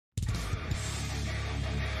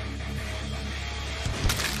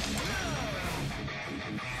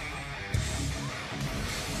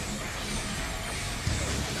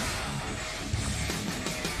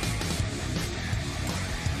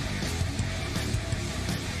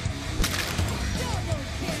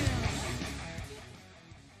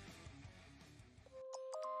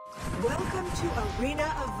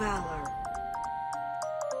Arena of Valor.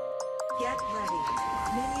 Get ready.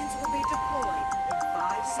 Minions will be deployed in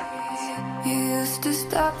 5 seconds. You used to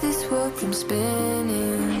stop this world from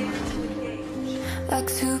spinning. Like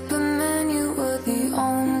Superman, you were the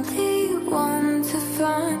only one to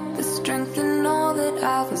find the strength in all that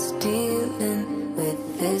I was dealing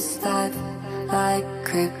with this life, like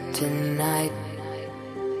kryptonite.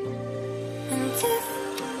 And if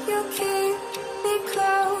you keep me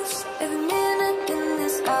close, every minute in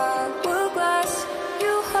this hourglass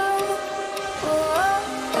you hold. Oh,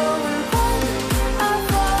 oh, oh, and when I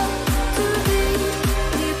fall too deep,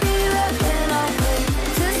 will you be there when I wait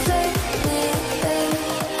to save me?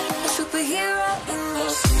 A superhero in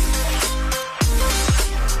your sleep.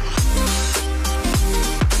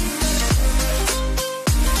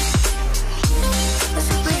 A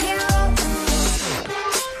superhero in your sleep.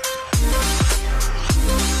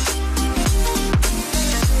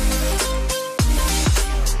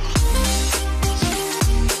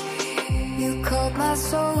 You called my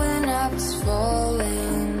soul when I was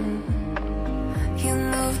falling. You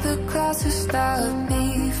moved the clouds to stop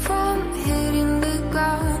me from hitting the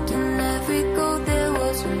ground. And every goal there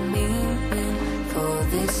was a meaning. For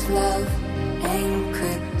this love ain't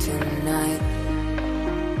kryptonite.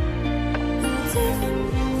 And if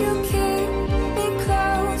you keep me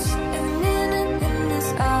close, every minute in this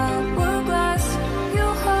hourglass you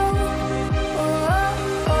hold. Oh,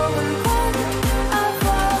 oh, oh, and when I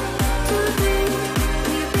fall too deep,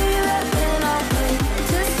 will you be there when I wait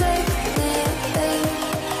to save me?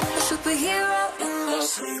 A superhero in your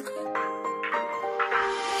sleep.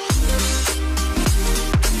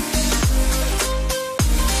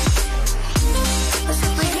 A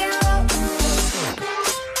superhero in your sleep.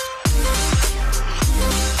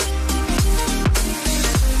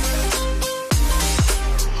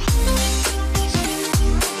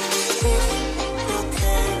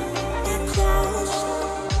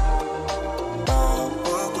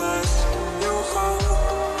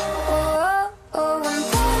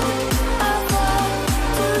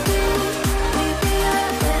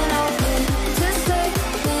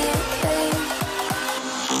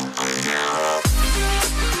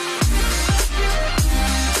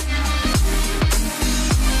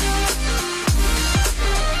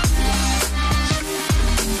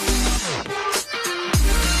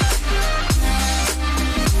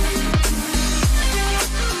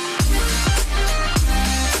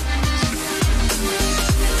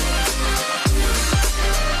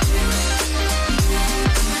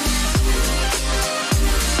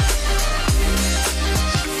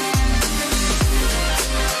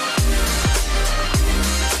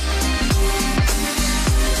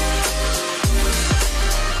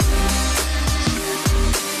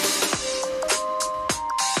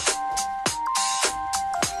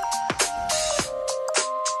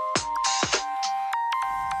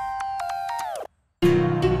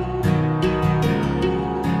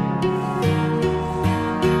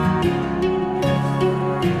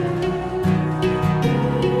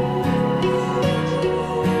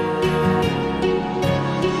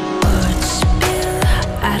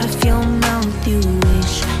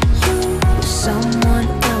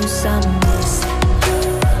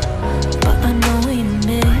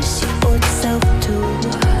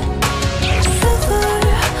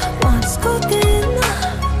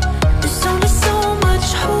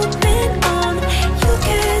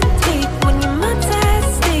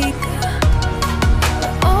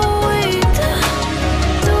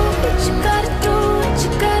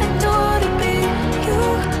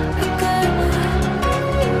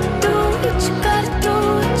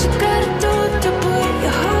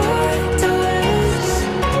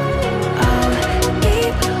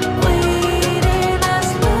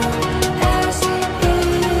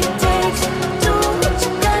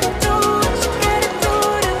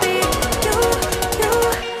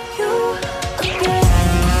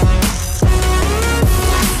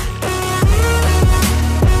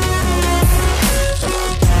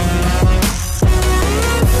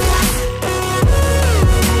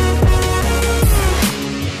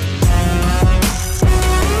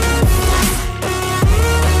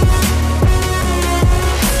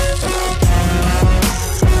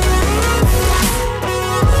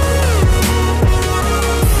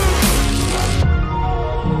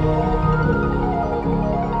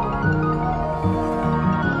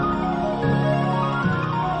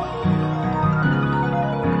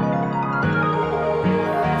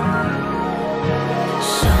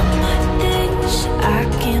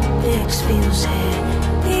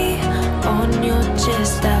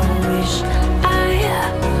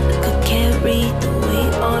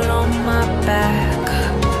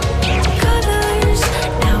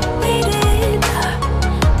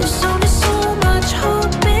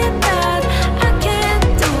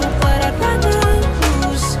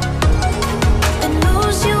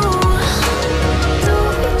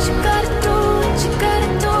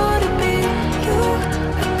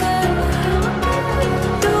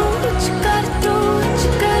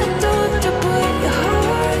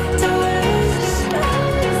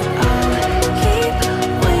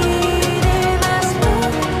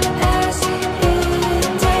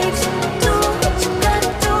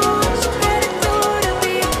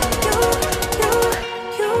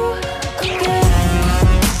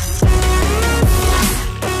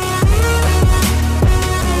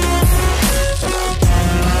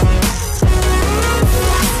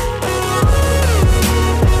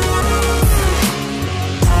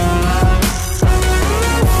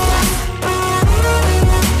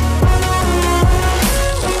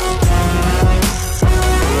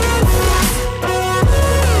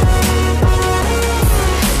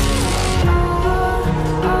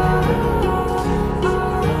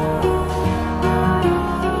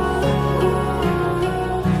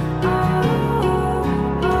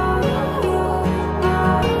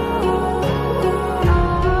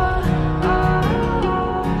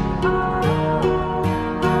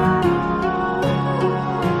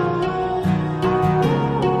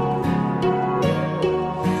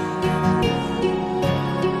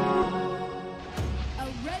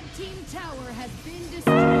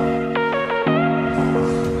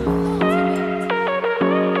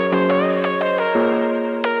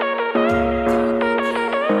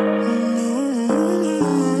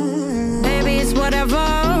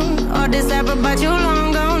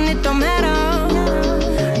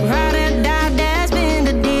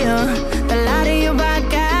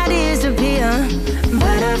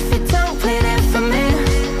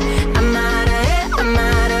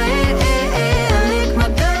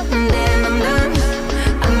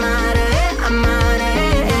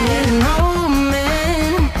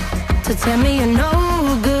 to tell me you're no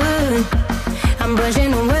good. I'm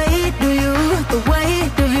brushing away the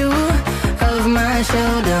weight of you, of my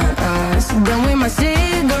shoulders. Done with my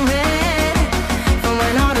cigarette, and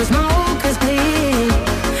when all the smoke is clear,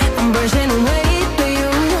 I'm brushing away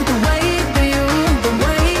the weight of you, the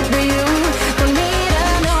weight of you. Don't need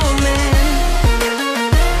a no man.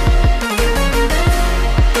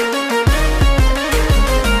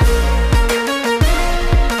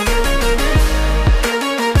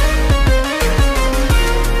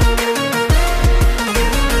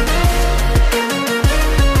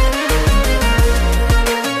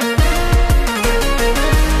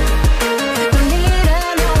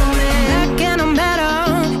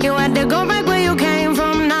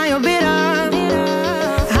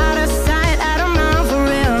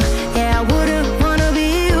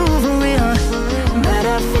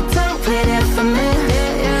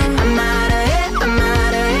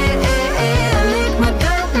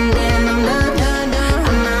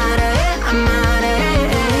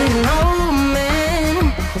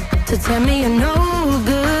 Tell me you're no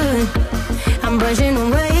good. I'm brushing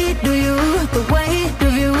away the weight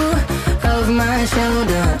of you, of my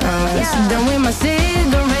shoulders. Done with my sin.